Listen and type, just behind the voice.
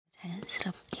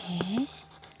자연스럽게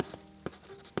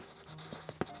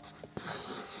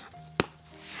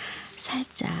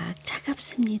살짝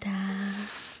차갑습니다.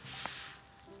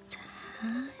 자,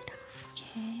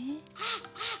 이렇게.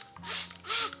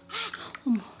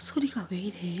 어머, 소리가 왜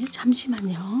이래?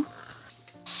 잠시만요.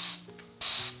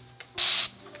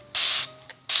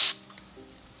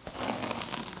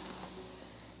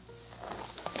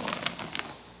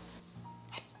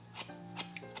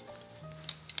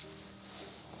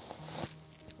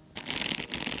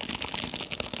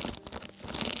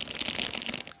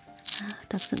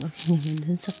 떡순이님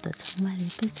눈썹도 정말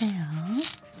예쁘세요.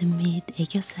 눈 밑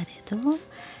애교살에도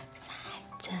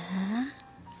살짝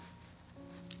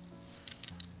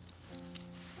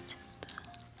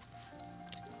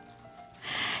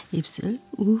입술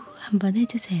우 한번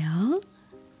해주세요.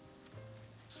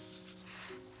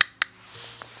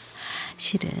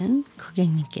 실은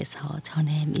고객님께서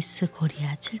전에 미스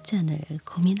코리아 출전을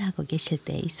고민하고 계실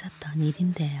때 있었던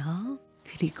일인데요.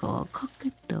 그리고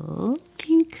코끝도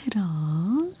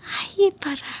핑크로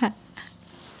예뻐라.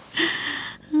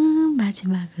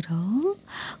 마지막으로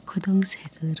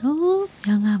고동색으로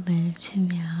명암을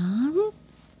주면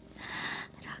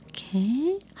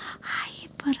이렇게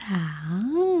예뻐라.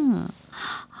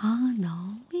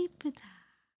 너무 예쁘다.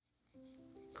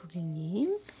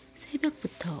 고객님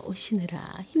새벽부터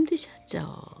오시느라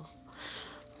힘드셨죠?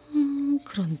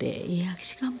 그런데 예약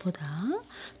시간보다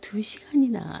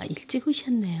 2시간이나 일찍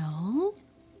오셨네요.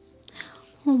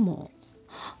 어머,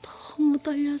 너무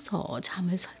떨려서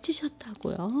잠을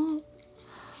설치셨다고요?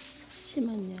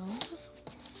 잠시만요.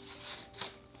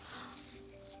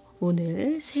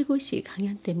 오늘 3곳이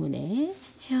강연 때문에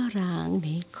헤어랑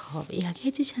메이크업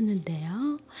예약해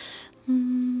주셨는데요.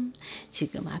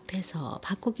 지금 앞에서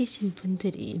받고 계신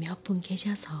분들이 몇 분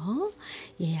계셔서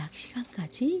예약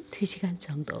시간까지 2시간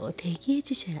정도 대기해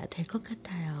주셔야 될 것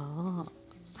같아요.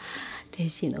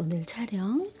 대신 오늘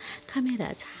촬영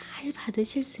카메라 잘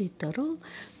받으실 수 있도록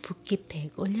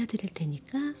붓기팩 올려드릴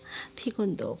테니까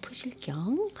피곤도 푸실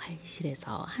겸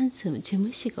관리실에서 한숨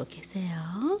주무시고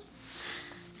계세요.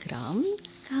 그럼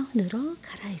가운으로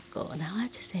갈아입고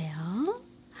나와주세요.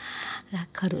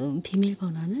 라커룸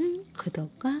비밀번호는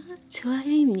구독과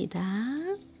좋아요입니다.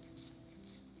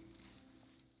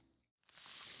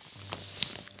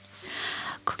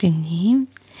 고객님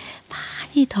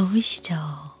많이 더우시죠?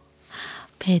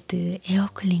 베드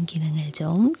에어쿨링 기능을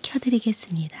좀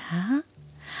켜드리겠습니다.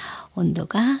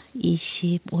 온도가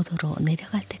 25도로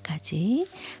내려갈 때까지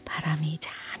바람이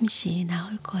잠시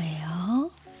나올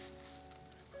거예요.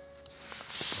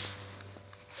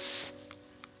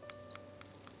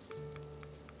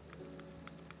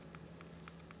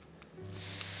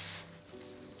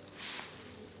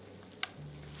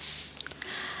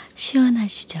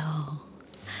 시원하시죠?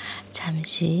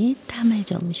 잠시 땀을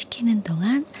좀 식히는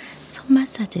동안 손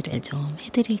마사지를 좀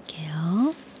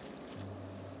해드릴게요.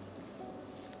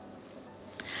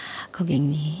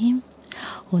 고객님,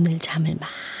 오늘 잠을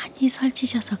많이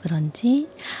설치셔서 그런지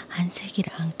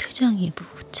안색이랑 표정이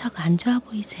무척 안 좋아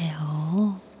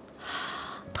보이세요.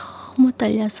 너무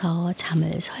떨려서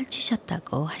잠을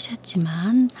설치셨다고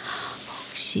하셨지만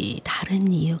혹시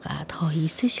다른 이유가 더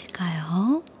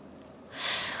있으실까요?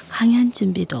 강연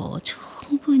준비도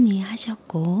충분히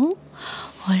하셨고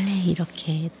원래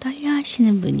이렇게 떨려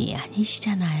하시는 분이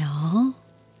아니시잖아요.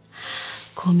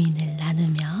 고민을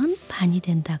나누면 반이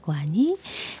된다고 하니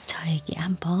저에게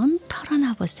한번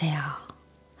털어놔 보세요.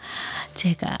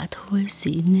 제가 도울 수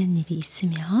있는 일이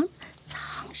있으면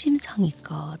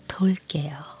성심성의껏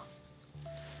도울게요.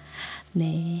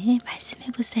 네, 말씀해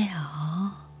보세요.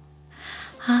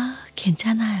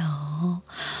 괜찮아요.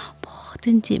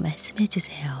 뭐든지 말씀해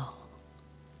주세요.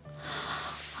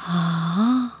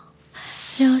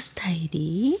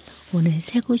 헤어스타일이 오늘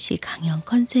 3곳이 강연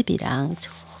컨셉이랑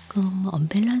조금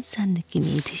언밸런스한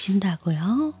느낌이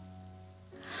드신다고요?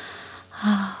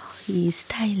 이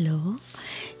스타일로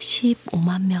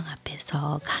 15만 명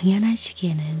앞에서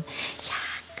강연하시기에는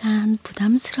약간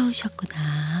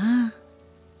부담스러우셨구나.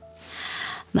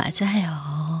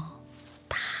 맞아요.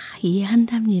 다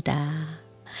이해한답니다.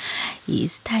 이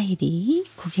스타일이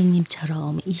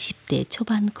고객님처럼 20대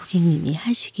초반 고객님이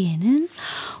하시기에는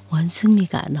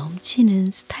원숭미가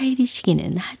넘치는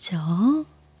스타일이시기는 하죠.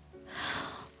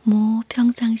 뭐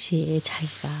평상시에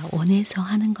자기가 원해서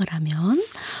하는 거라면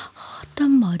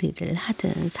어떤 머리를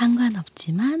하든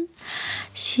상관없지만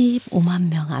 15만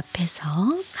명 앞에서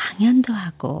강연도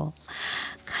하고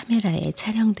카메라에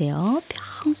촬영되어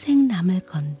평생 남을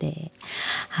건데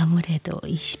아무래도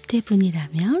 20대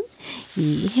분이라면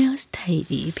이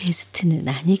헤어스타일이 베스트는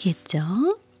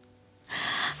아니겠죠?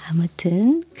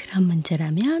 아무튼 그런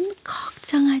문제라면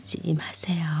걱정하지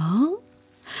마세요.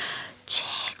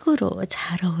 최고로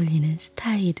잘 어울리는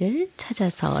스타일을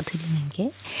찾아서 드리는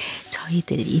게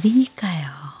저희들 일이니까요.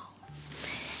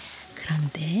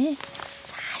 그런데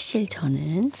사실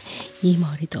저는 이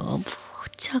머리도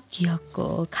무척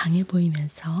귀엽고 강해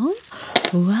보이면서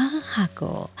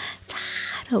우아하고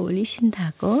잘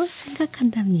어울리신다고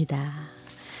생각한답니다.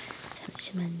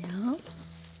 잠시만요.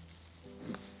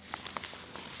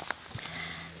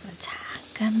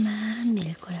 잠깐만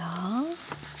밀고요.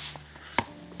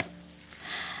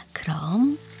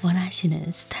 그럼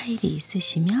원하시는 스타일이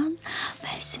있으시면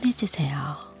말씀해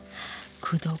주세요.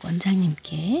 구독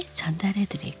원장님께 전달해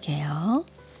드릴게요.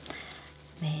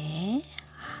 네.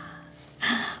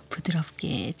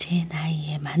 부드럽게 제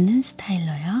나이에 맞는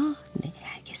스타일로요. 네,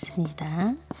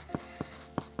 알겠습니다.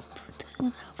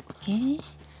 부드럽게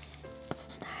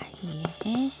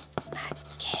나이에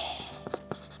맞게,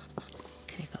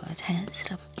 그리고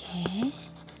자연스럽게.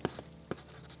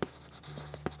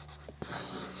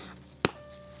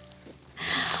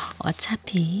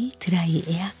 어차피 드라이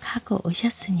예약하고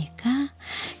오셨으니까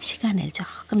시간을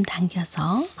조금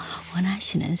당겨서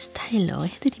원하시는 스타일로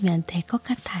해드리면 될 것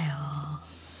같아요.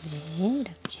 네,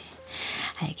 이렇게.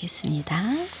 알겠습니다.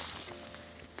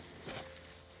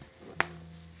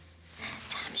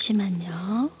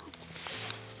 잠시만요.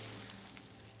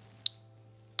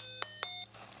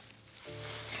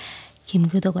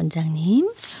 김구독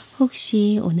원장님,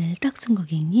 혹시 오늘 떡순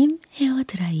고객님 헤어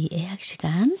드라이 예약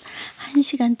시간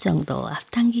 1시간 정도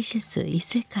앞당기실 수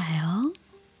있을까요?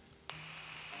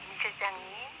 실장님,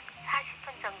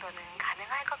 40분 정도는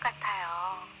가능할 것 같아요.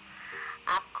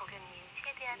 앞 고객님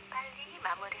최대한 빨리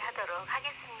마무리하도록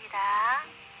하겠습니다.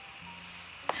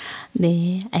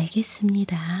 네,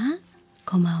 알겠습니다.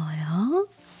 고마워요.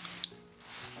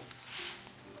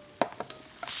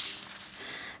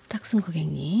 떡순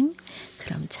고객님,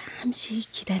 그럼 잠시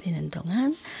기다리는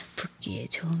동안 붓기에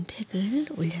좋은 팩을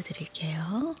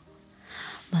올려드릴게요.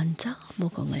 먼저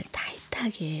모공을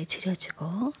타이트하게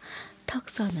줄여주고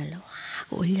턱선을 확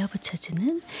올려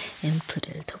붙여주는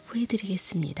앰플을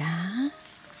도포해드리겠습니다.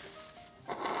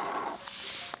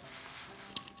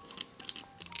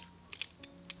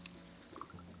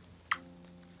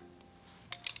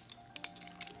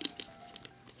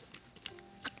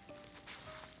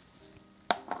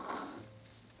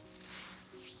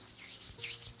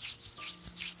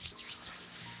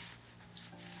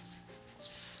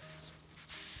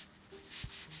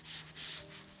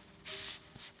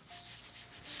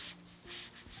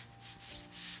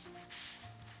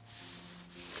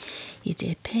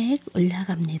 이제 팩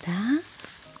올라갑니다.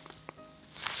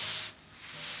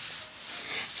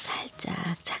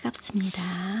 살짝 차갑습니다.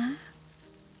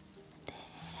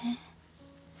 네,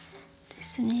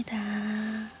 됐습니다.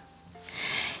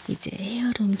 이제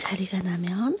헤어룸 자리가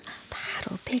나면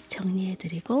바로 팩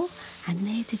정리해드리고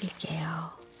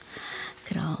안내해드릴게요.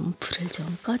 그럼 불을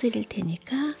좀 꺼드릴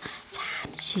테니까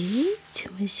잠시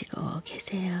주무시고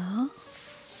계세요.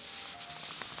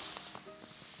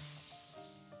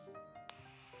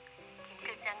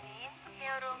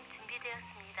 헤어룸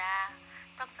준비되었습니다.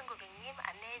 떡순 고객님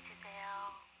안내해 주세요.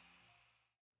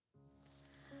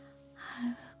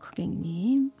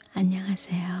 고객님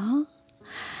안녕하세요.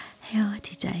 헤어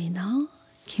디자이너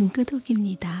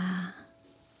김구독입니다.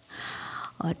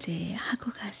 어제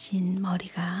하고 가신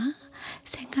머리가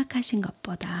생각하신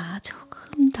것보다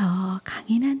조금 더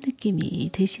강인한 느낌이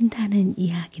드신다는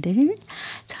이야기를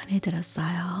전해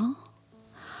들었어요.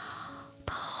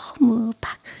 너무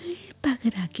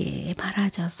바글바글하게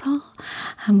말아져서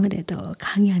아무래도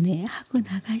강연에 하고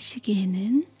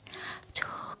나가시기에는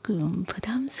조금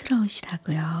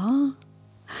부담스러우시다고요.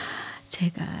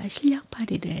 제가 실력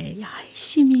발휘를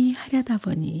열심히 하려다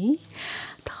보니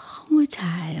너무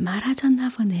잘 말아졌나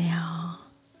보네요.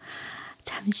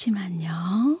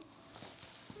 잠시만요.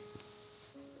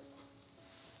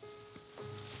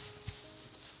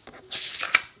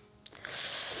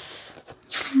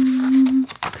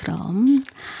 그럼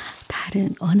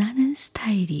다른 원하는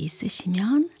스타일이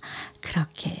있으시면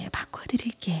그렇게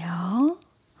바꿔드릴게요.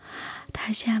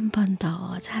 다시 한 번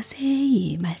더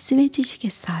자세히 말씀해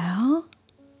주시겠어요?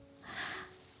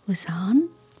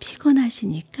 우선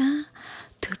피곤하시니까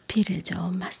두피를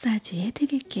좀 마사지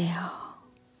해드릴게요.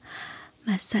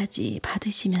 마사지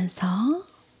받으시면서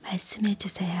말씀해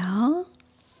주세요.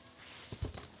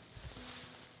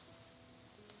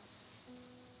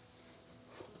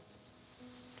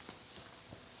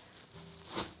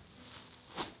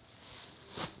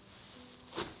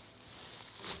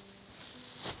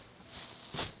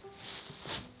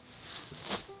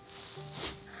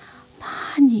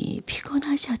 많이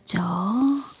피곤하셨죠?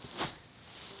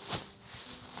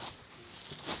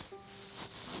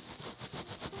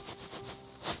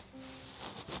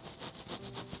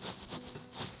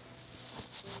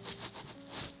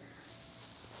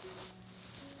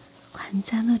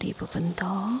 관자놀이 부분도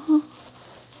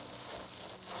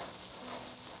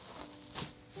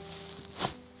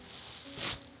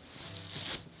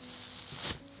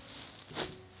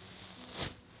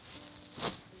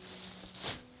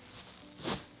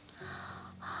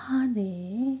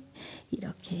네.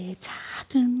 이렇게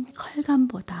작은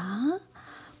컬감보다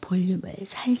볼륨을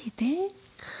살리되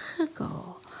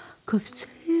크고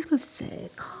곱슬곱슬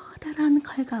커다란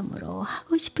컬감으로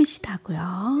하고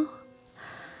싶으시다고요.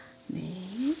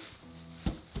 네.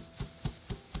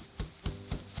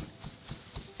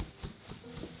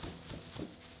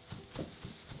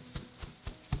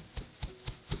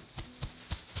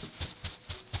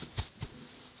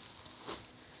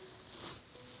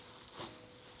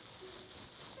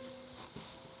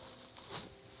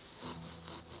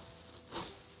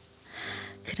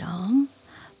 그럼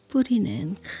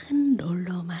뿌리는 큰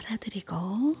롤로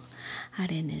말아드리고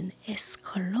아래는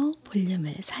S컬로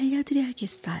볼륨을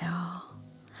살려드려야겠어요.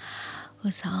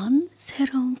 우선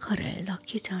새로운 컬을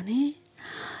넣기 전에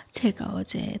제가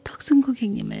어제 덕순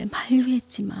고객님을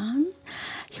만류했지만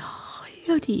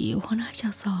열렬히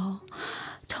원하셔서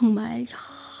정말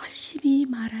열심히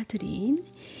말아드린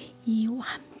이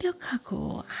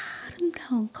완벽하고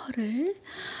아름다운 컬을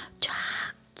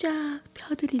쫙쫙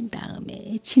펴드린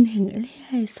다음에 진행을 해야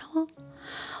해서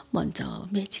먼저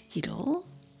매직기로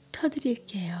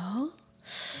펴드릴게요.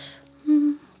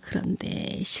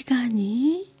 그런데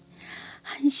시간이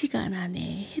 1시간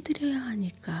안에 해드려야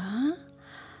하니까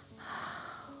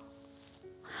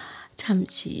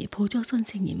잠시 보조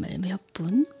선생님을 몇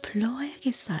분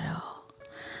불러와야겠어요.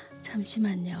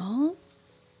 잠시만요.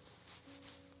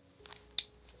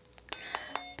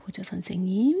 보조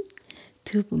선생님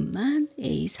 2분만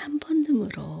A 3번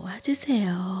룸으로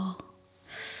와주세요.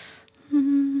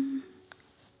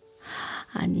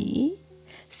 아니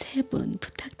 3분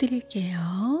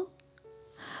부탁드릴게요.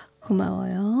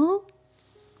 고마워요.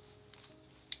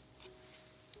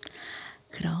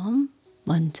 그럼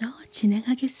먼저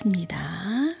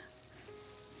진행하겠습니다.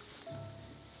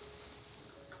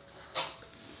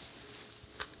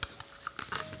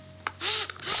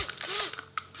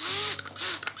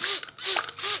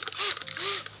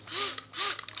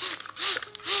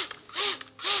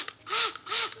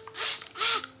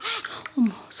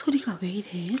 어머, 소리가 왜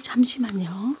이래?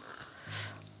 잠시만요.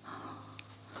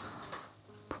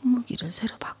 분무기를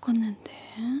새로 바꿨는데.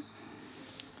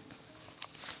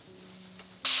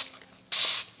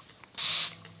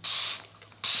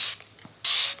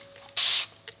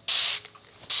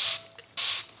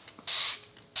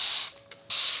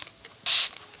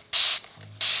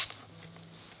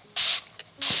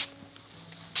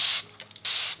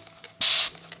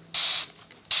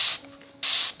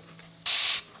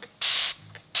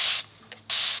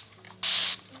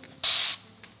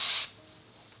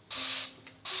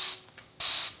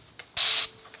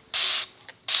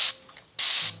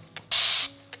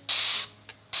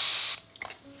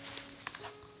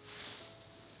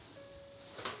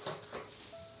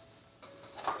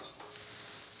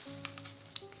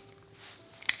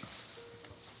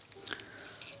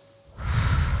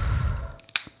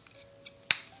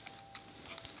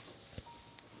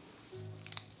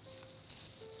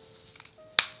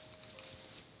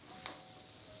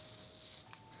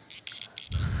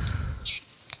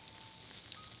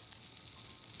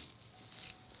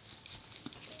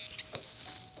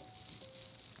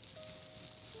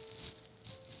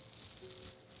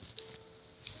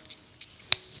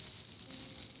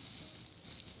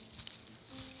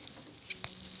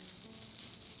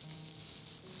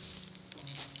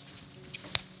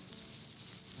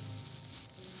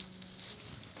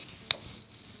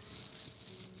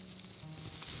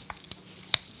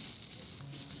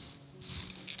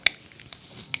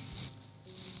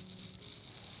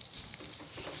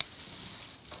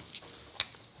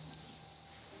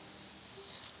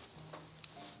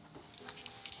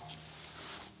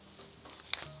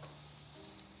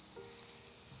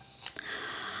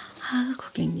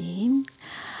 고객님,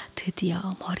 드디어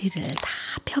머리를 다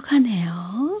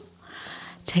펴가네요.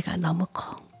 제가 너무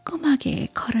꼼꼼하게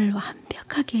컬을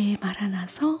완벽하게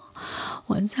말아놔서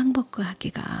원상복구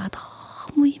하기가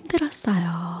너무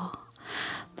힘들었어요.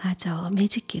 마저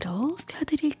매직기로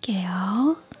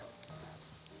펴드릴게요.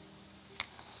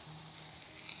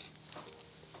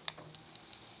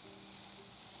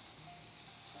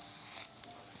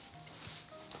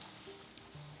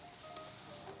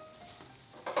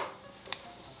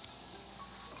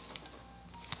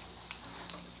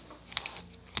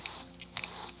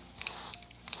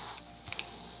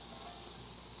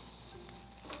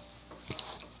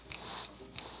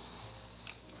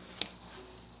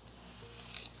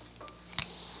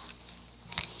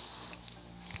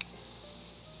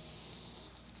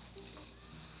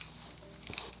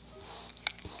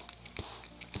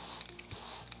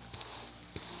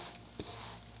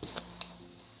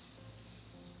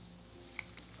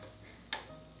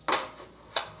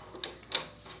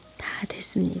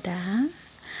 됐습니다.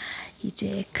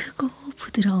 이제 크고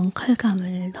부드러운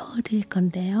컬감을 넣어드릴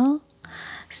건데요.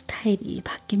 스타일이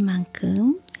바뀐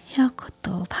만큼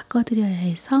헤어컷도 바꿔드려야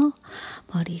해서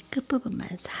머리 끝부분만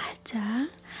살짝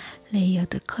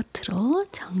레이어드 커트로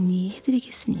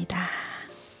정리해드리겠습니다.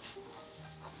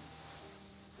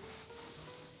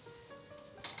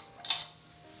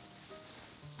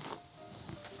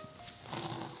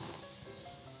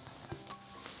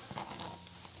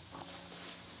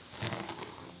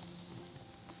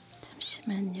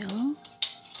 잠시만요.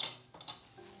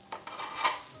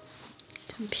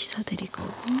 좀 빗어드리고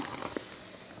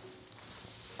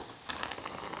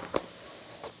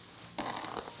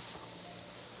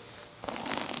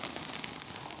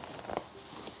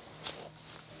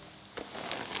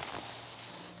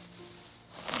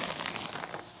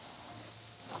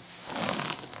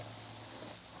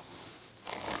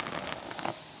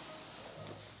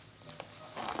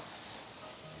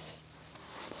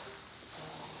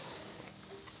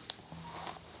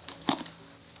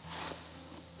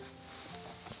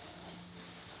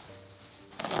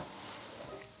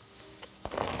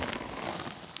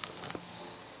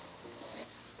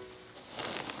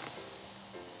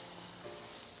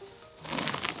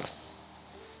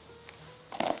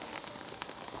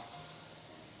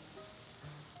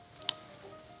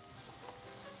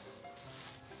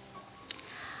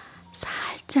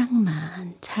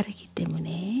살짝만 자르기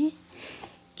때문에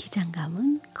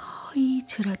기장감은 거의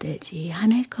줄어들지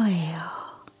않을 거예요.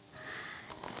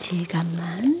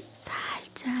 질감만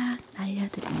살짝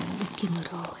날려드리는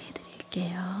느낌으로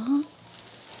해드릴게요.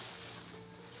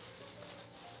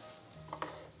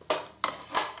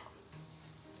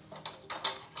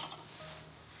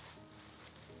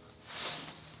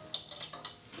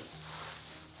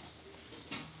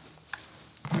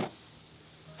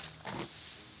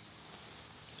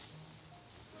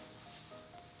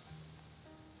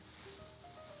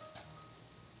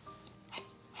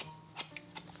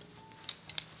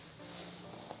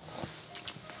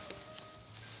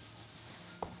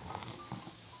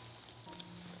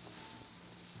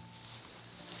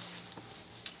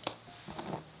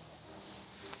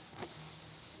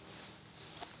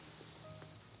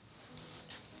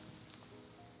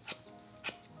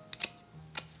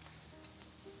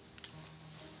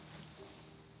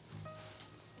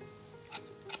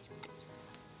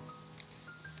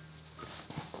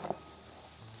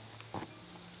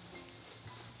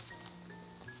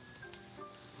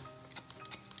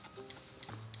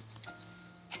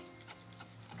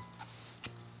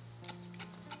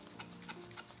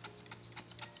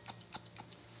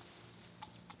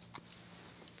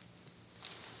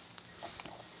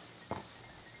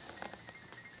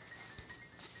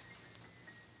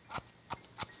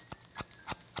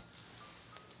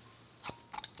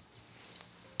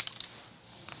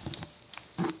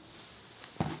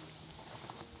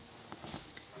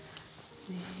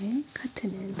 네,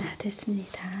 커트는 다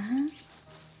됐습니다.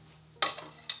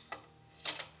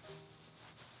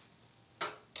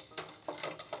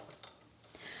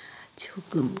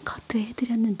 조금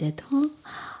커트해드렸는데도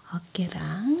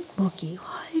어깨랑 목이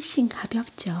훨씬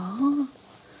가볍죠?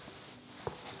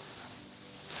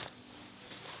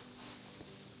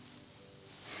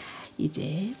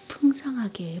 이제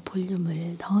풍성하게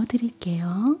볼륨을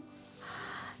넣어드릴게요.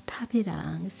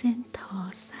 탑이랑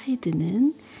센터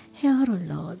사이드는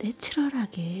헤어롤러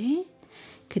내추럴하게,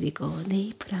 그리고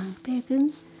네이프랑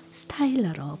백은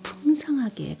스타일러로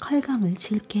풍성하게 컬감을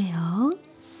줄게요.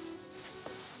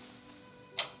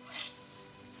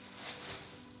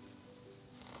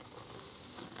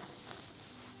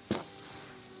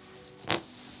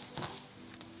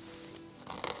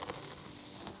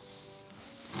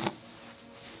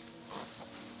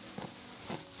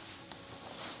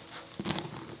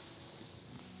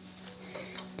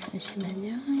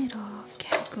 잠시만요. 이렇게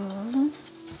하고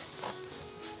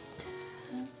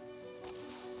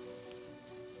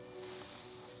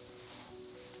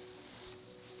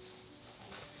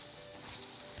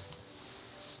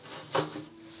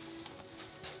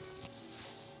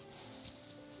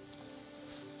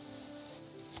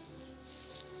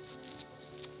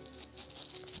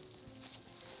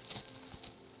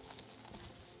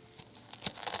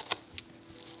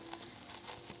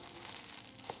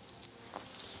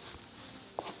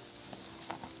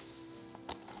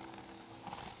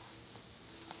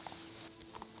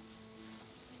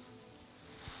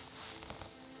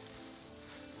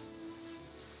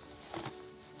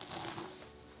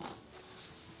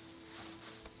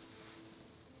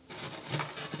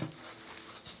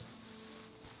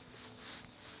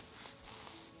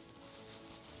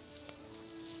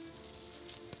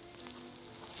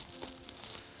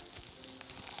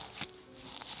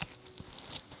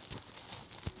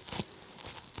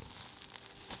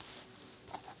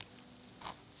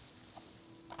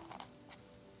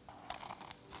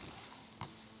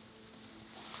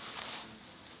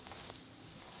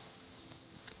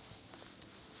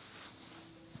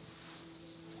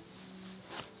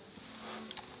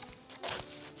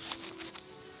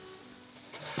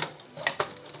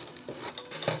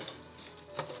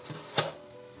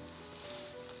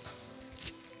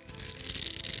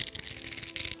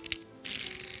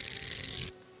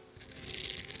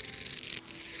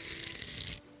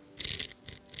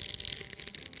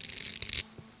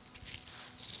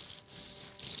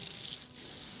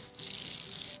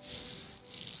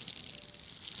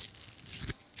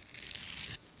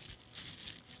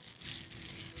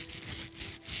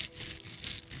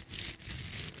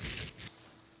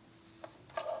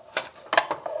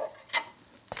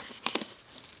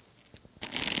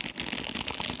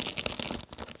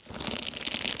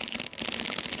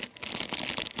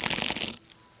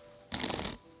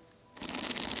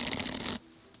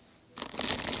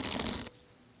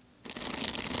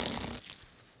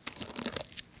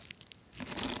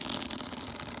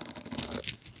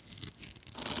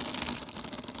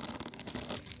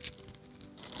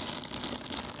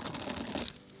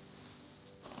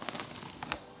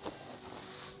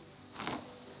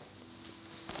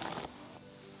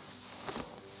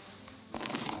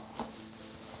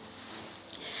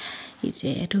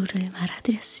이제 롤을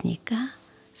말아드렸으니까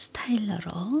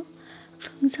스타일러로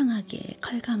풍성하게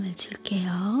컬감을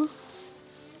줄게요.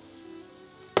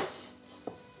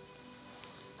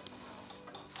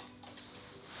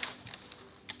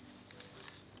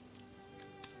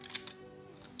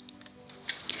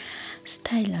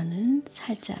 스타일러는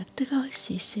살짝 뜨거울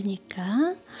수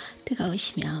있으니까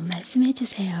뜨거우시면 말씀해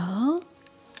주세요.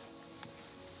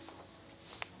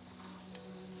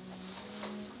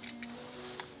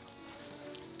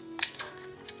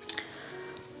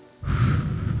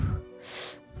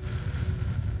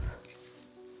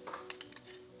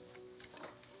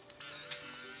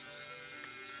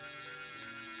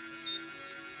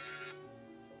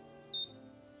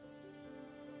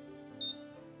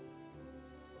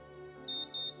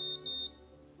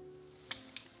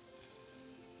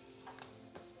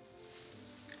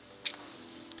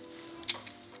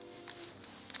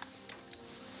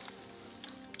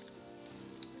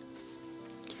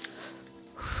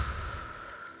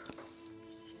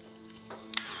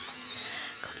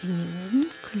 고객님은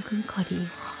굵은 컬이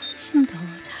훨씬 더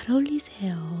잘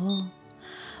어울리세요.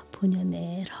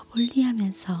 본연의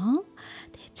러블리하면서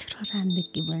내추럴한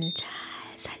느낌을 잘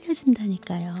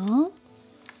살려준다니까요.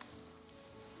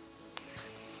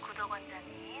 구독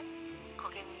원장님,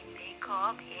 고객님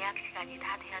메이크업 예약 시간이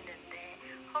다 되었는데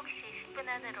혹시 10분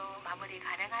안으로 마무리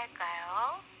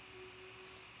가능할까요?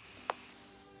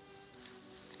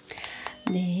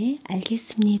 네,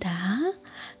 알겠습니다.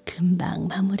 금방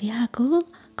마무리하고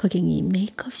고객님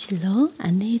메이크업실로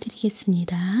안내해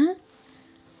드리겠습니다.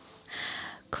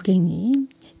 고객님,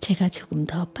 제가 조금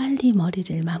더 빨리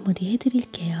머리를 마무리해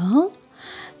드릴게요.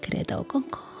 그래도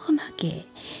꼼꼼하게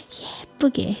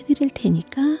예쁘게 해 드릴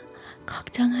테니까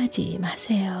걱정하지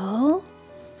마세요.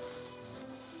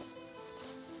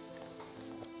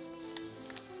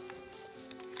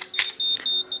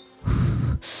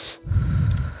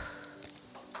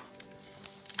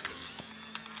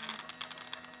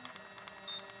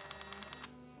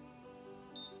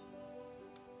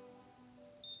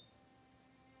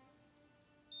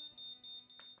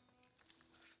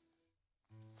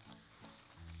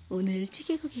 오늘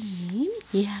찌개 고객님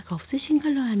예약 없으신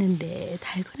걸로 아는데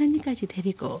달고나님까지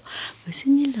데리고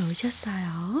무슨 일로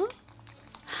오셨어요?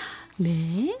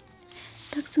 네,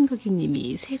 떡순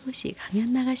고객님이 세 곳이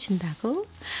강연 나가신다고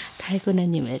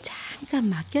달고나님을 잠깐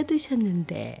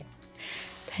맡겨두셨는데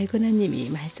달고나님이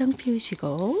말썽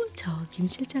피우시고 저 김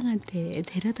실장한테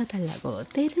데려다 달라고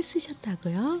떼를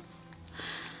쓰셨다고요?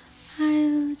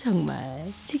 아유,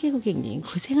 정말 찌개 고객님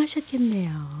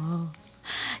고생하셨겠네요.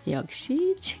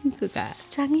 역시 친구가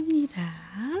짱입니다.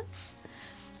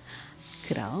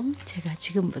 그럼 제가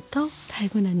지금부터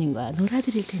달고나님과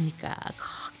놀아드릴 테니까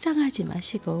걱정하지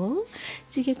마시고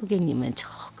찌개 고객님은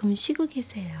조금 쉬고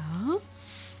계세요.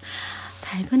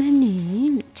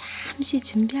 달고나님 잠시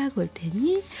준비하고 올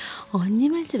테니 언니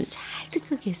말 좀 잘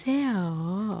듣고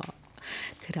계세요.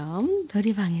 그럼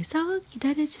놀이방에서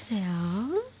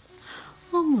기다려주세요.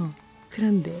 어머,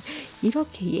 그런데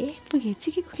이렇게 예쁘게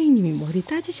찌개 고객님이 머리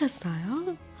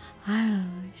따주셨어요? 아유,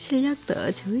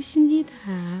 실력도 좋으십니다.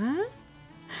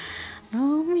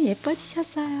 너무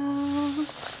예뻐지셨어요.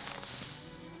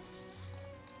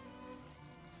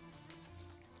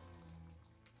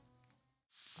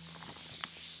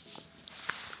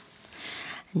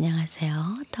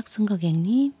 안녕하세요, 떡순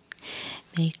고객님.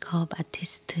 메이크업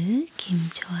아티스트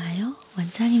김좋아요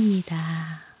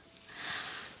원장입니다.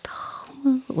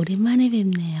 너무 오랜만에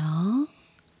뵙네요.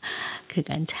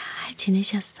 그간 잘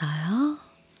지내셨어요?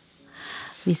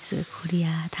 미스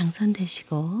코리아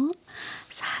당선되시고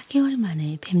 4개월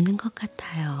만에 뵙는 것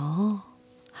같아요.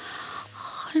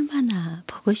 얼마나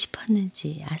보고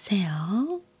싶었는지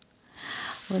아세요?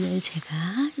 오늘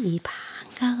제가 이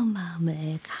반가운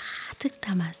마음을 가득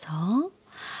담아서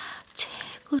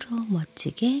최고로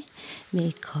멋지게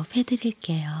메이크업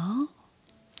해드릴게요.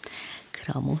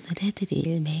 그럼 오늘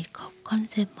해드릴 메이크업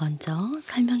컨셉 먼저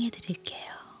설명해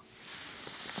드릴게요.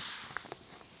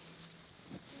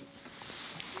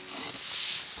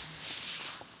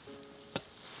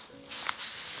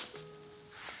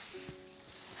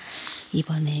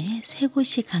 이번에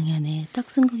ㅔ곳이 강연에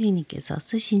떡순 고객님께서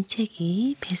쓰신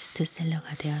책이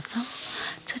베스트셀러가 되어서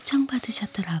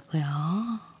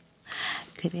초청받으셨더라고요.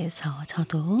 그래서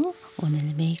저도 오늘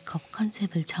메이크업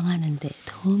컨셉을 정하는데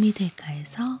도움이 될까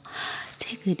해서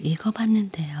책을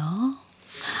읽어봤는데요.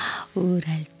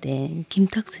 우울할 땐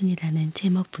김떡순이라는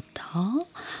제목부터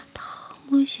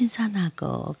너무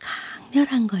신선하고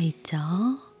강렬한 거 있죠.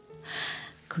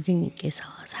 고객님께서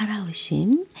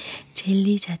살아오신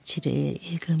젤리 자취를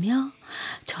읽으며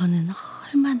저는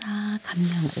얼마나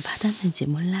감명을 받았는지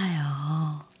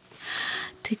몰라요.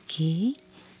 특히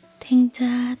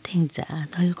탱자탱자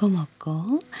놀고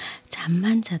먹고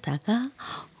잠만 자다가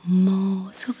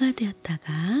음모소가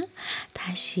되었다가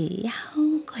다시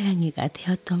야옹 고양이가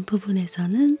되었던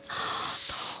부분에서는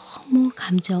너무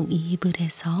감정이입을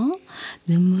해서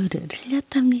눈물을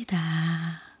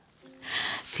흘렸답니다.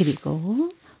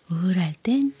 그리고 우울할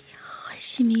땐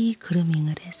열심히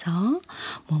그루밍을 해서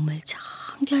몸을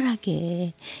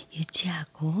청결하게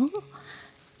유지하고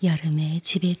여름에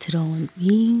집에 들어온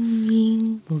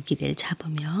윙윙 모기를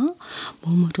잡으며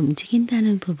몸을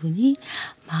움직인다는 부분이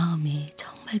마음에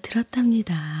정말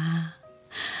들었답니다.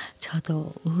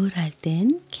 저도 우울할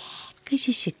땐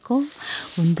깨끗이 씻고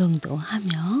운동도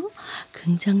하며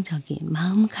긍정적인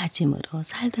마음가짐으로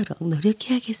살도록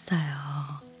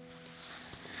노력해야겠어요.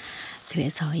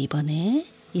 그래서 이번에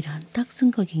이런 떡순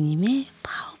고객님의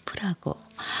파워풀하고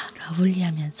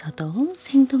러블리하면서도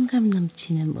생동감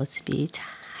넘치는 모습이 잘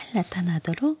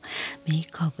나타나도록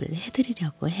메이크업을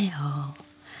해드리려고 해요.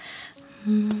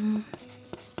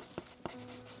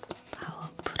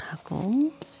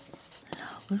 파워풀하고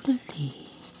러블리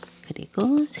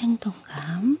그리고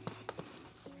생동감.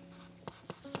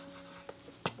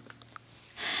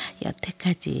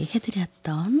 여태까지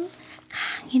해드렸던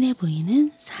강인해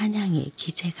보이는 사냥의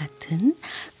기제 같은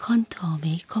컨투어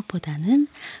메이크업보다는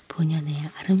본연의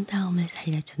아름다움을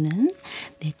살려주는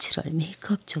내추럴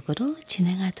메이크업 쪽으로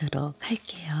진행하도록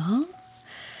할게요.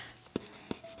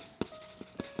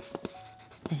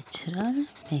 내추럴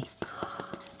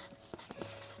메이크업.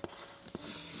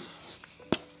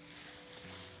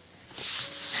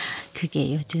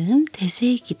 그게 요즘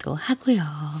대세이기도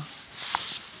하고요.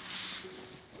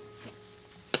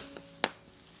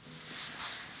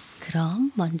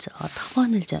 그럼 먼저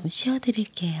터번을 좀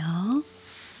씌워드릴게요.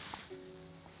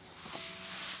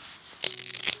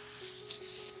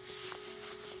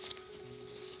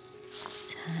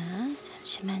 자,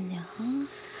 잠시만요.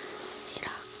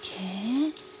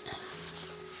 이렇게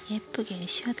예쁘게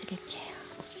씌워드릴게요.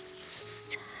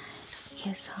 자, 이렇게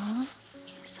해서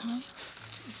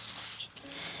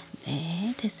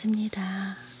네,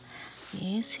 됐습니다.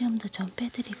 예, 수염도 좀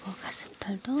빼드리고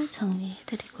가슴털도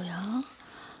정리해드리고요.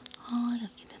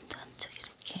 여기 눈도 한쪽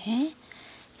이렇게.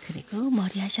 그리고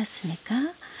머리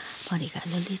하셨으니까 머리가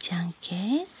눌리지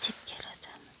않게 집게로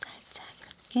좀 살짝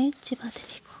이렇게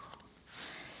찝어드리고.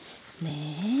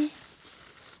 네,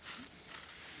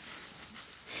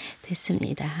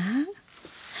 됐습니다.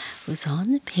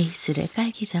 우선 베이스를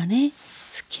깔기 전에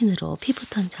스킨으로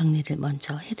피부톤 정리를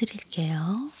먼저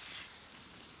해드릴게요.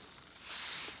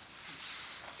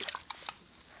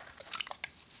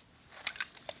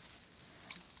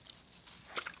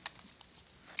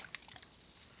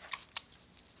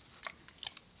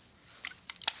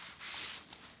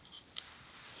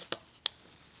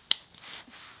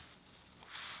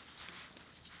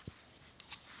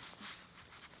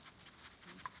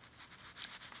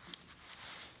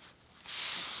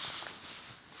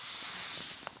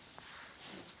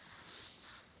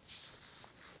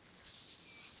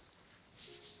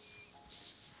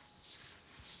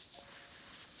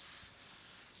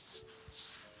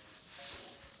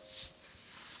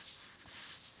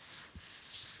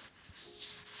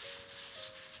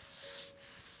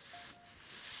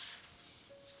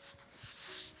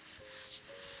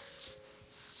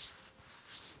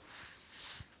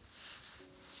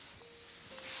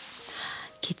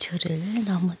 기초를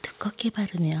너무 두껍게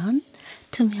바르면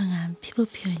투명한 피부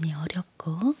표현이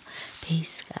어렵고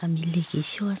베이스가 밀리기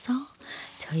쉬워서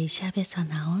저희 샵에서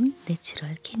나온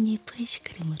내추럴 캣닙 프레쉬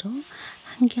크림으로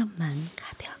한 겹만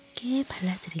가볍게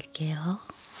발라드릴게요.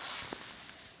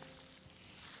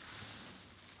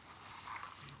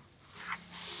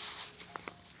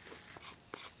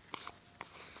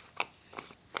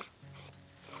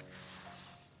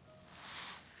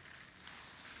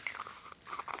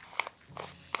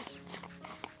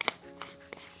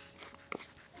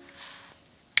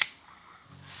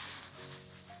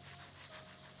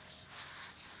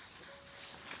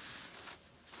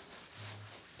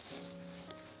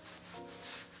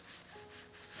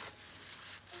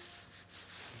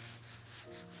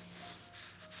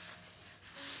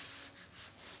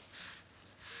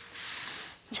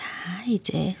 자,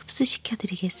 이제 흡수시켜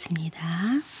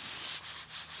드리겠습니다.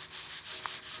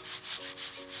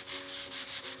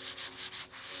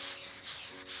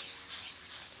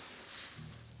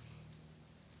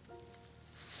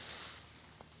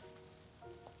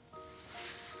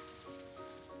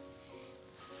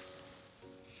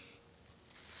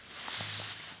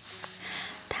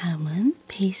 다음은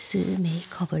베이스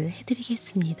메이크업을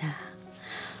해드리겠습니다.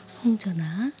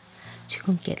 홍조나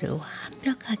주근깨를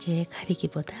완벽하게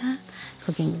가리기보다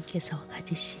고객님께서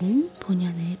가지신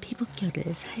본연의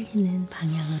피부결을 살리는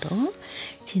방향으로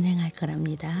진행할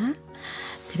거랍니다.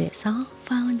 그래서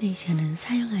파운데이션은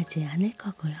사용하지 않을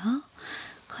거고요.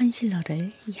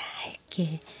 컨실러를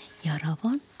얇게 여러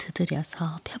번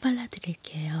두드려서 펴발라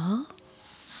드릴게요.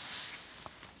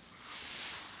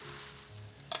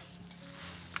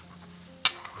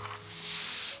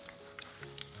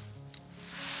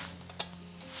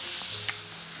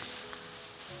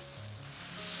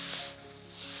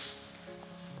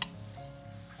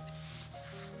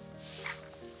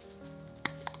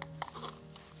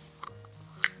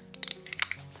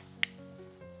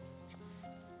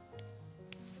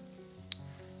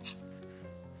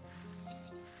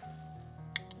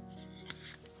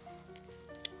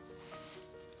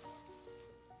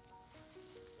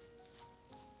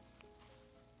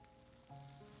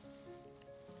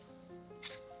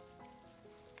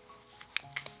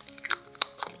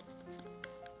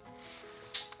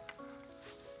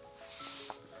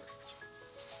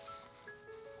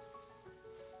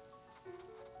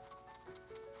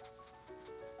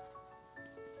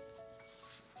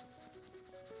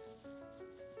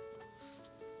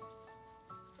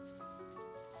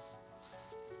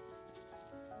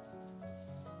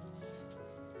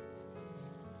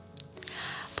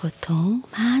 보통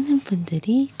많은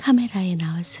분들이 카메라에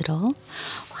나올수록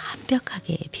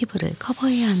완벽하게 피부를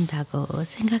커버해야 한다고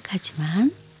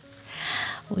생각하지만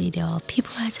오히려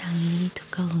피부 화장이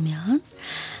두꺼우면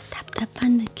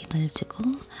답답한 느낌을 주고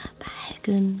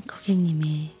맑은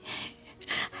고객님의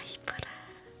이뻐라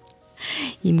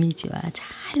이미지와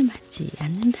잘 맞지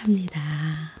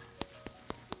않는답니다.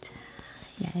 자,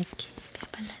 얇게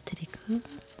펴발라드리고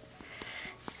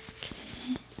이렇게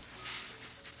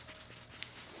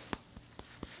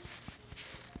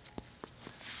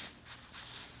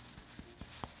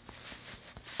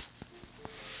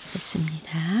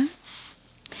됐습니다.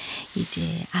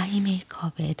 이제 아이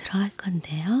메이크업에 들어갈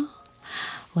건데요.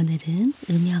 오늘은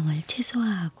음영을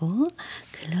최소화하고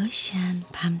글로시한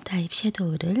밤 타입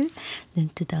섀도우를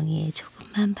눈두덩이에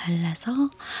조금만 발라서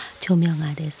조명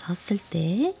아래 섰을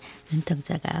때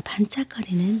눈동자가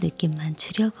반짝거리는 느낌만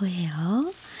주려고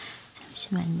해요.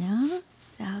 잠시만요.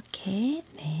 이렇게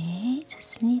네,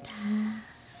 좋습니다.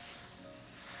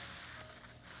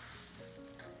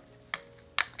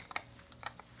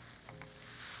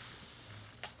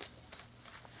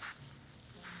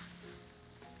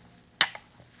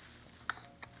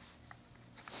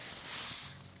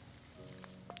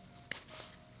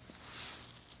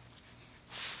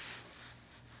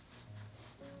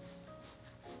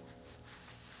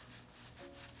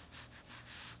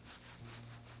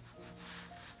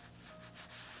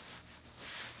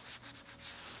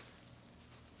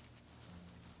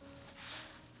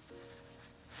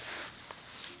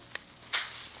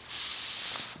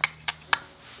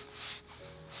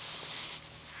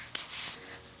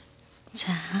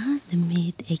 자, 눈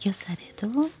밑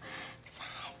애교살에도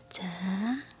살짝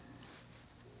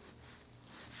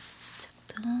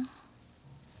이쪽도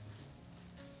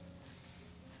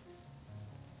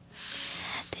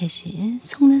대신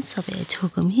속눈썹에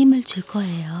조금 힘을 줄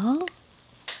거예요.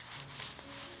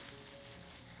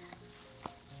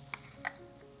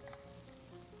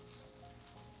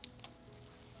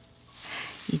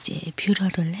 이제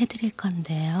뷰러를 해드릴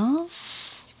건데요.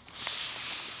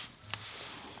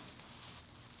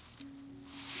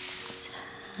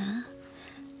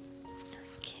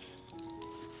 이렇게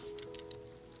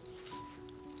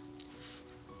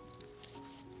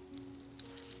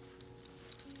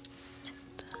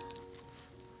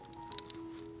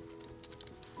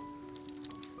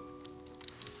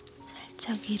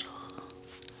살짝 위로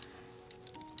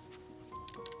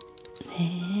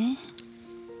네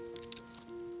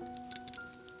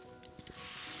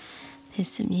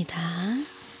됐습니다.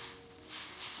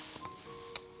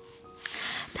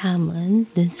 다음은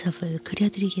눈썹을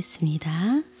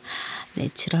그려드리겠습니다.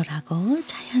 내추럴하고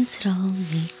자연스러운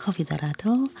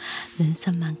메이크업이더라도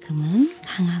눈썹만큼은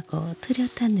강하고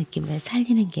뚜렷한 느낌을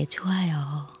살리는 게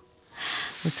좋아요.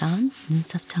 우선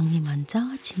눈썹 정리 먼저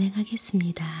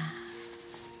진행하겠습니다.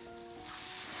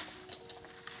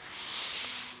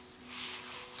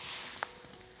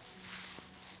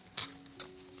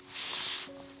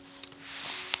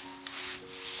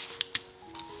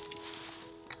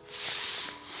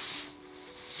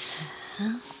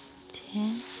 이제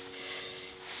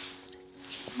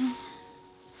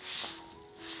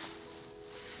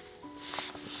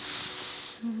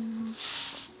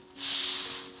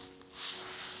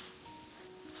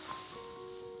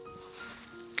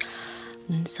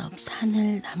눈썹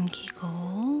산을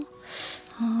남기고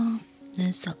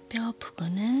눈썹 뼈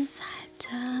부분은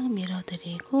살짝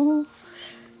밀어드리고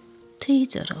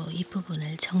트위저로 이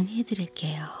부분을 정리해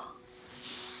드릴게요.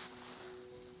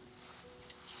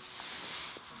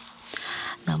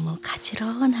 너무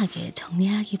가지런하게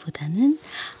정리하기보다는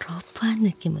러프한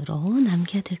느낌으로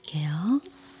남겨둘게요.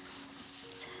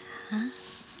 자.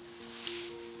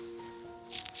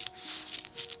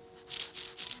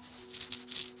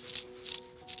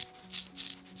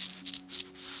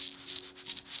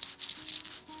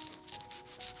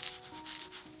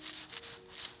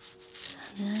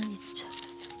 저는 이쪽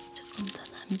조금 더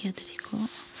남겨드리고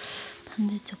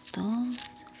반대쪽도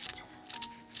살짝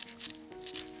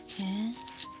이렇게.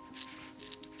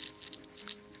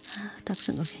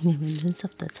 떡순 고객님은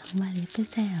눈썹도 정말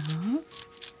예쁘세요.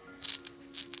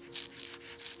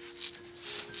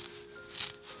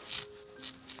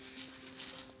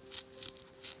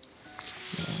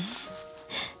 네,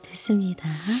 됐습니다.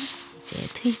 이제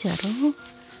트위저로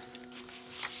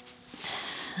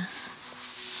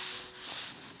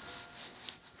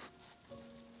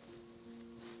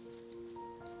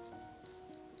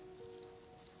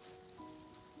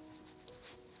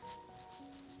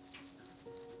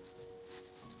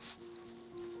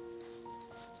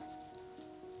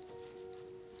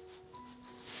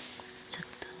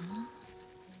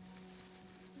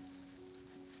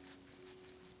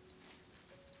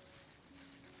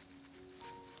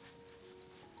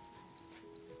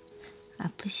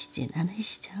아프시진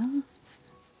않으시죠?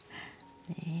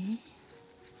 네,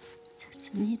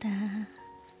 좋습니다. 이렇게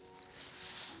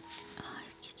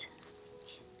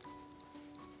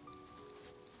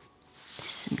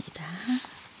됐습니다.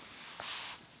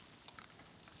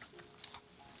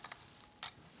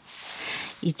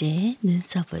 이제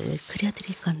눈썹을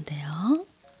그려드릴 건데요.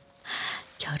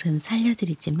 결은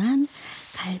살려드리지만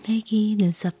갈매기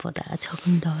눈썹보다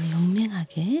조금 더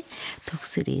용맹하게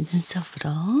독수리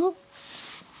눈썹으로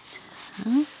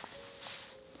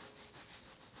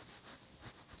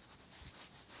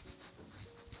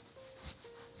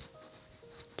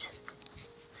자,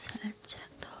 살짝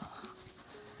더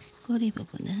꼬리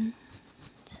부분은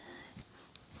자,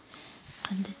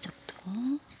 반대쪽도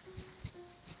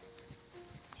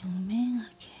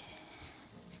용맹하게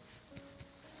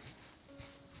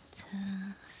자,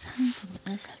 산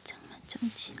부분은 살짝만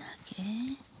좀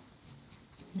진하게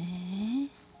네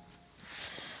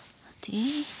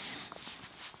어디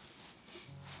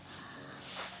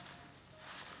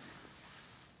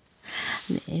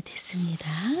네, 됐습니다.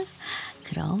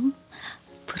 그럼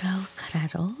브라우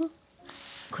카라로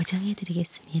고정해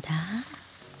드리겠습니다.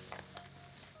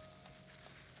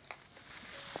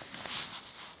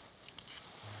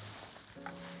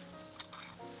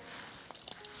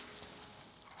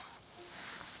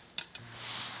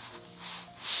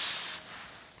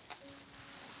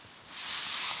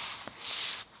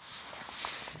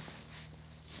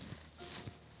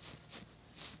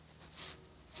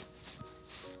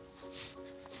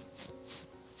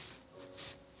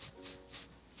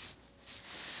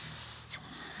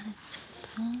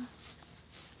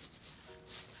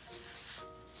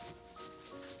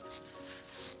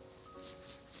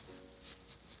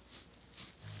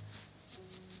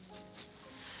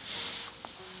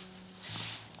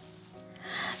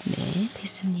 네,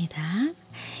 됐습니다.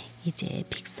 이제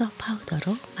픽서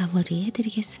파우더로 마무리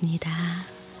해드리겠습니다.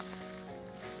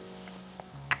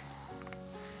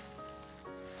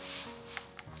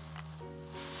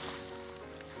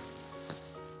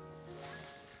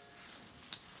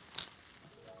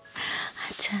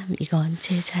 참 이건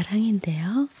제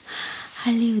자랑인데요.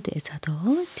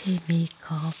 할리우드에서도 제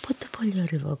메이크업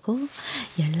포트폴리오를 보고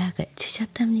연락을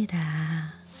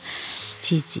주셨답니다.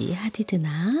 지지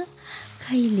하디드나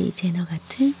카일리 제너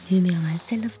같은 유명한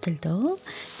셀럽들도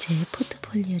제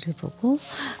포트폴리오를 보고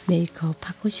메이크업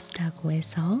받고 싶다고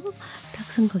해서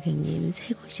떡순 고객님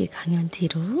 3곳이 강연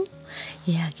뒤로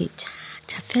예약이 쫙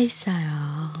잡혀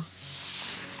있어요.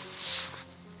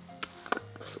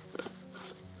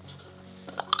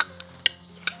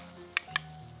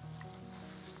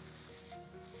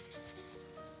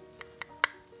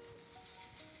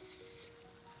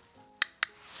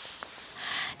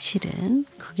 실은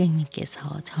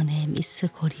고객님께서 전에 미스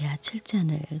코리아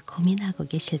출전을 고민하고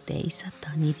계실 때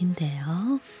있었던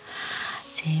일인데요.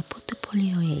 제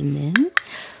포트폴리오에 있는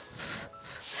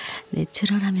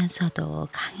내추럴하면서도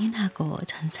강인하고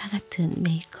전사 같은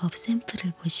메이크업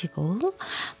샘플을 보시고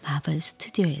마블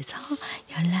스튜디오에서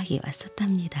연락이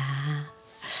왔었답니다.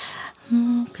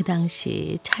 그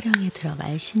당시 촬영에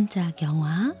들어갈 신작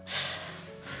영화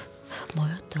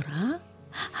뭐였더라?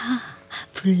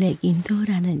 블랙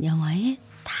윈도우라는 영화에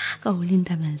딱 딱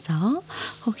어울린다면서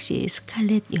혹시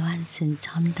스칼렛 요한슨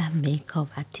전담 메이크업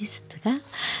아티스트가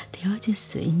되어줄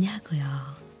수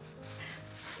있냐고요.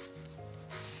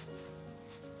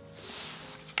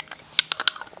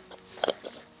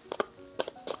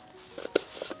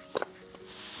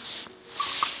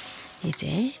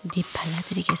 이제 립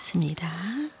발라드리겠습니다.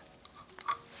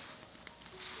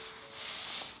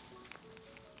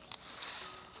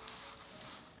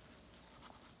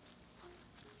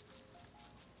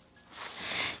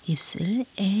 입술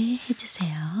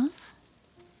해주세요.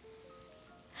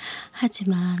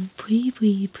 하지만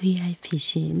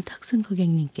VVVIP신 떡순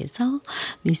고객님께서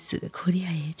미스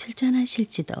코리아에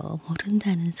출전하실지도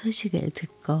모른다는 소식을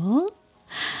듣고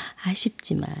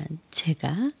아쉽지만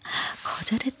제가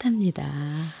거절했답니다.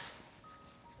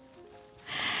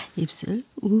 입술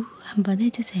우 한번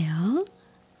해주세요.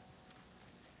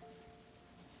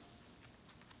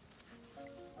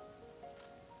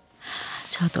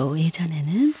 저도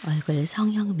예전에는 얼굴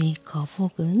성형 메이크업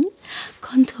혹은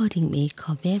컨투어링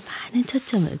메이크업에 많은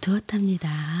초점을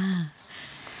두었답니다.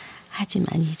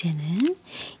 하지만 이제는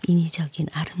인위적인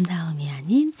아름다움이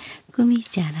아닌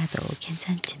꾸미지 않아도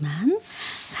괜찮지만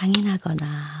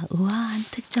강인하거나 우아한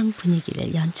특정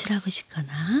분위기를 연출하고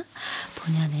싶거나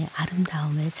본연의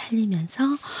아름다움을 살리면서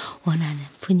원하는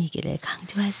분위기를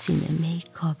강조할 수 있는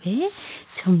메이크업에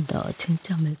좀 더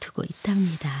중점을 두고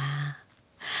있답니다.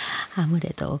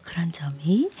 아무래도 그런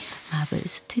점이 마블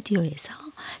스튜디오에서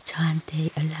저한테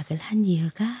연락을 한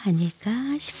이유가 아닐까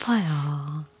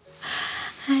싶어요.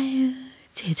 아유,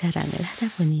 제 자랑을 하다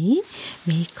보니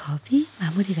메이크업이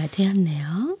마무리가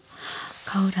되었네요.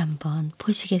 거울 한번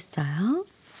보시겠어요?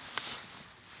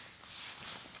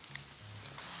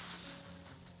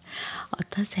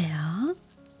 어떠세요?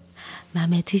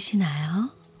 마음에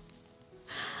드시나요?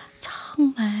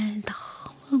 정말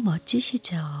너무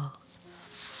멋지시죠?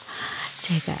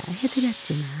 제가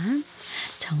해드렸지만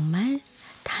정말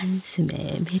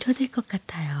단숨에 매료될 것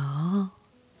같아요.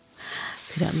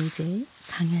 그럼 이제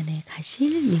강연에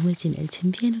가실 리무진을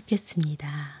준비해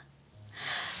놓겠습니다.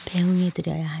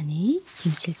 배웅해드려야 하니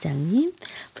김 실장님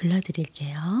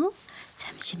불러드릴게요.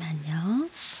 잠시만요.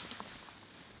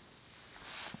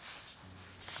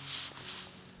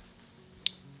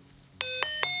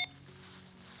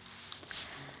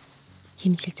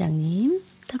 김 실장님,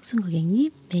 떡순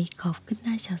고객님 메이크업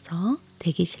끝나셔서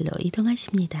대기실로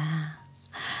이동하십니다.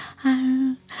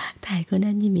 아유,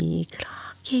 달고나님이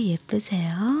그렇게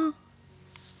예쁘세요.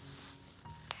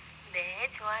 네,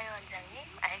 좋아요 원장님.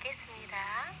 알겠습니다.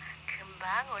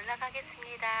 금방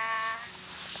올라가겠습니다.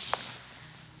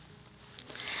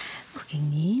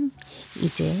 고객님,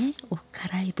 이제 옷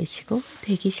갈아입으시고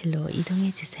대기실로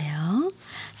이동해 주세요.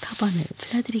 터번을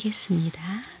불러드리겠습니다.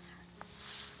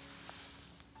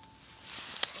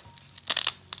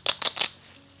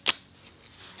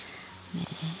 네,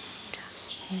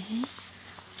 이렇게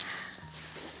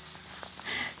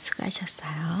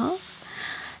수고하셨어요.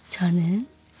 저는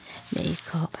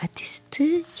메이크업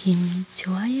아티스트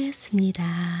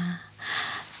김좋아요였습니다.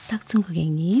 떡순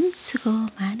고객님 수고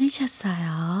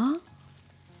많으셨어요.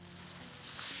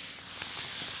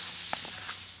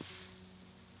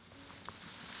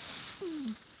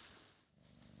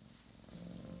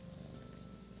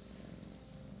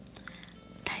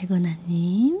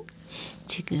 달고나님,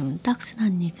 지금 떡순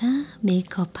언니가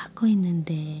메이크업 받고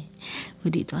있는데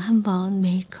우리도 한번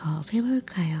메이크업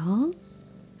해볼까요?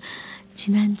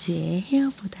 지난주에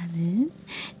헤어보다는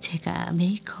제가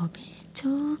메이크업에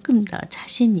조금 더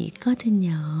자신이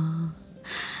있거든요.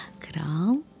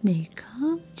 그럼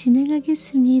메이크업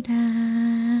진행하겠습니다.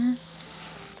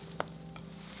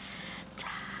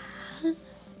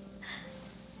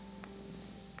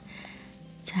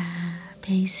 자,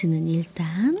 베이스는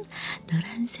일단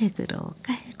노란색으로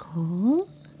깔고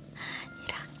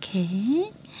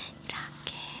이렇게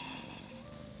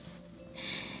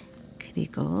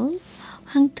그리고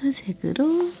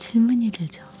황토색으로 줄무늬를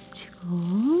좀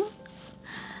주고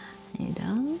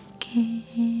이렇게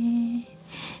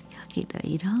여기도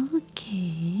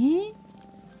이렇게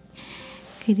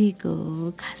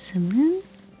그리고 가슴은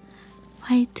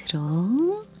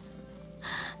화이트로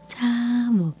자,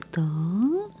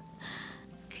 목도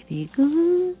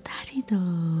그리고 다리도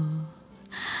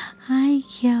아이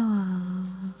귀여워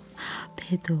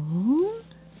배도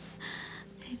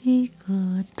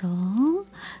그리고 또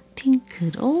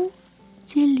핑크로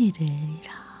젤리를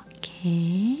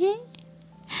이렇게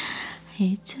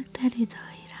이쪽 다리도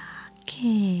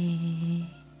이렇게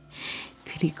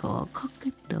그리고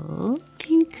코끝도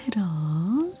핑크로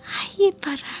아이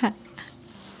예뻐라.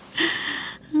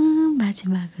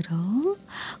 마지막으로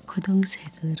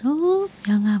고동색으로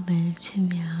명암을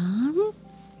주면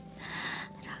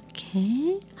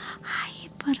이렇게. 아,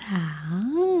 예뻐라.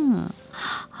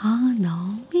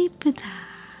 너무 예쁘다.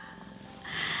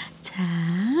 자,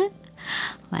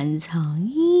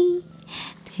 완성이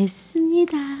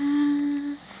됐습니다.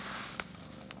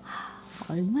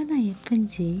 얼마나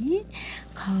예쁜지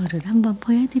거울을 한번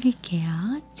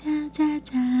보여드릴게요.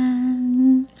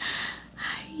 짜자잔.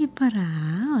 아, 예뻐라.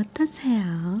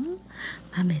 어떠세요?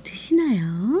 마음에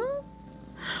드시나요?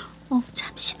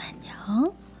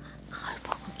 잠시만요. 거울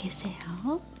보고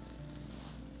계세요.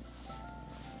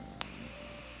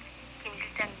 김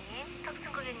실장님, 떡순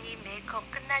고객님 메이크업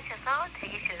끝나셔서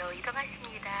대기실로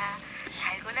이동하십니다.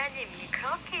 달고나님이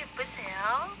그렇게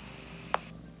예쁘세요.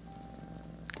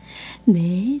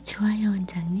 네, 좋아요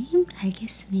원장님.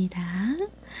 알겠습니다.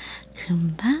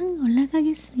 금방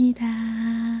올라가겠습니다.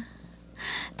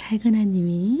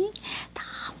 달고나님이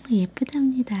너무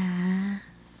예쁘답니다.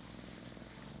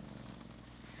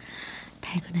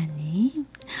 달고나님,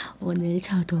 오늘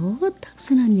저도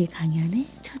떡순 언니 강연에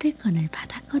초대권을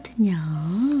받았거든요.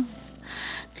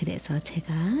 그래서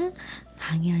제가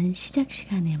강연 시작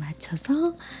시간에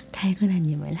맞춰서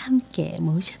달고나님을 함께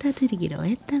모셔다 드리기로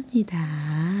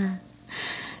했답니다.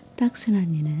 떡순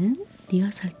언니는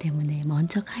리허설 때문에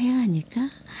먼저 가야 하니까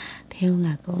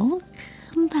배웅하고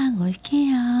금방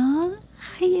올게요.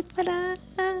 아, 예뻐라.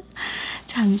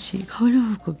 잠시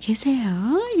거울 보고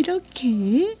계세요.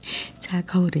 이렇게. 자,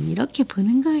 거울은 이렇게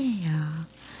보는 거예요.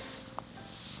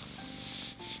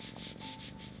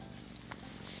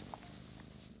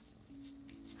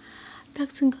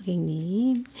 떡순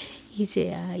고객님,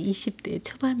 이제야 20대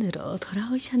초반으로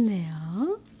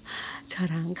돌아오셨네요.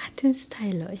 저랑 같은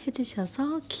스타일로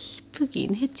해주셔서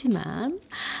기쁘긴 했지만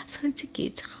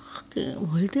솔직히 조금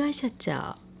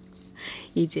올드하셨죠?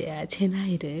 이제야 제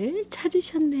나이를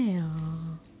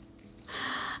찾으셨네요.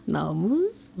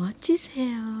 너무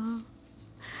멋지세요.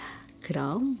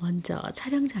 그럼 먼저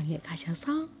촬영장에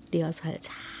가셔서 리허설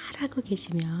잘하고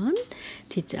계시면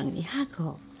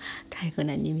뒷정리하고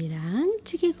달고나님이랑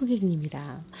찌개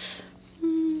고객님이랑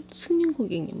승윤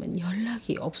고객님은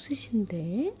연락이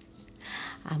없으신데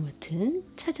아무튼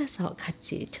찾아서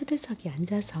같이 초대석에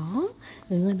앉아서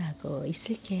응원하고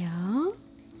있을게요.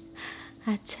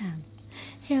 아참,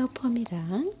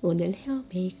 헤어펌이랑 오늘 헤어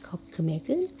메이크업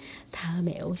금액은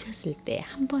다음에 오셨을 때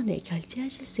한 번에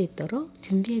결제하실 수 있도록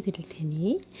준비해 드릴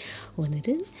테니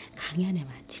오늘은 강연에만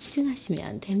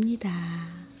집중하시면 됩니다.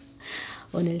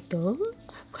 오늘도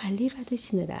관리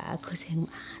받으시느라 고생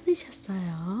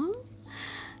많으셨어요.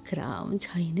 그럼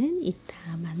저희는 이따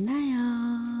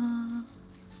만나요.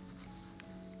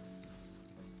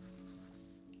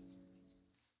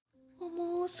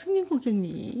 어머, 승윤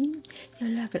고객님,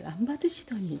 연락을 안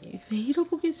받으시더니 왜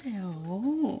이러고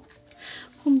계세요?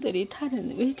 곰돌이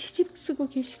탈은 왜 뒤집어 쓰고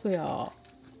계시고요?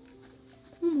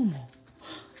 어머머,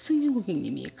 승윤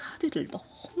고객님이 카드를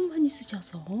너무 많이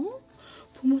쓰셔서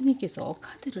부모님께서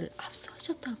카드를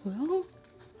압수하셨다고요?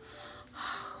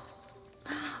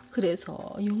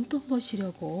 그래서 용돈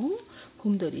버시려고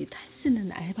곰돌이 탈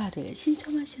쓰는 알바를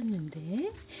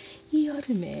신청하셨는데 이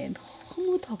여름에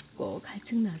너무 덥고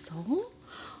갈증나서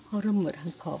얼음물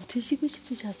한 컵 드시고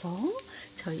싶으셔서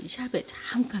저희 샵에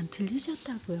잠깐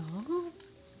들리셨다고요.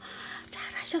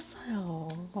 잘하셨어요.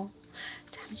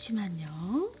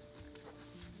 잠시만요.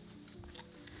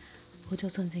 보조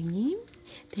선생님,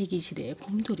 대기실에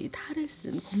곰돌이 탈을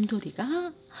쓴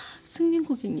곰돌이가 승윤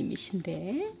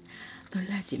고객님이신데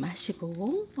놀라지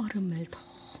마시고 얼음물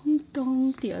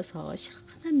통통 띄어서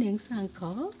시원한 냉수 한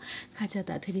컵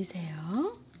가져다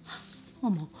드리세요.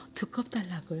 어머, 2컵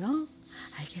달라고요?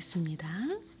 알겠습니다.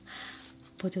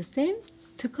 보조쌤,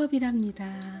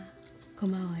 2컵이랍니다.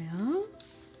 고마워요.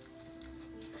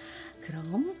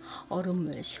 그럼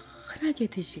얼음물 시원하게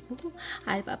드시고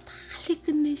알바 빨리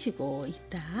끝내시고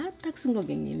이따 떡순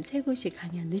고객님 3곳이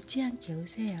강연 늦지 않게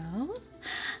오세요.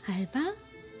 알바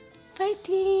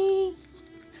파이팅!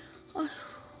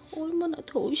 아휴, 얼마나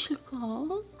더우실까?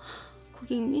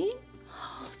 고객님,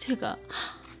 제가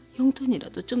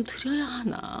용돈이라도 좀 드려야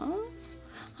하나?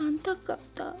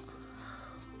 안타깝다.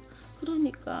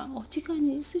 그러니까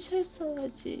어지간히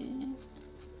쓰셨어야지.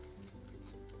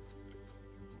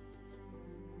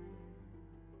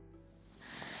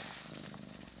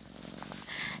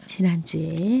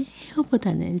 지난주에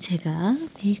헤어보다는 제가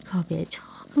메이크업에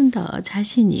조금 더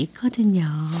자신이 있거든요.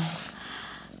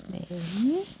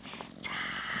 네, 자,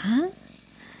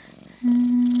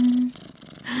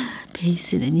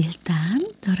 베이스는 일단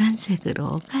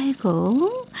노란색으로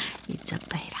깔고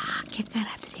이쪽도 이렇게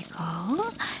깔아드리고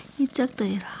이쪽도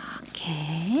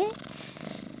이렇게.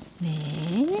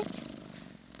 네,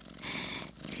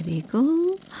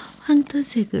 그리고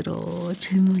황토색으로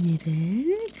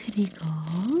줄무늬를 그리고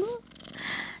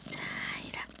자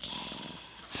이렇게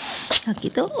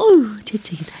여기도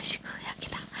재채기도 하시고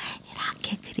여기도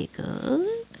이렇게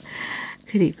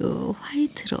그리고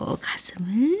화이트로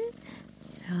가슴을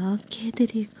이렇게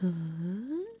해드리고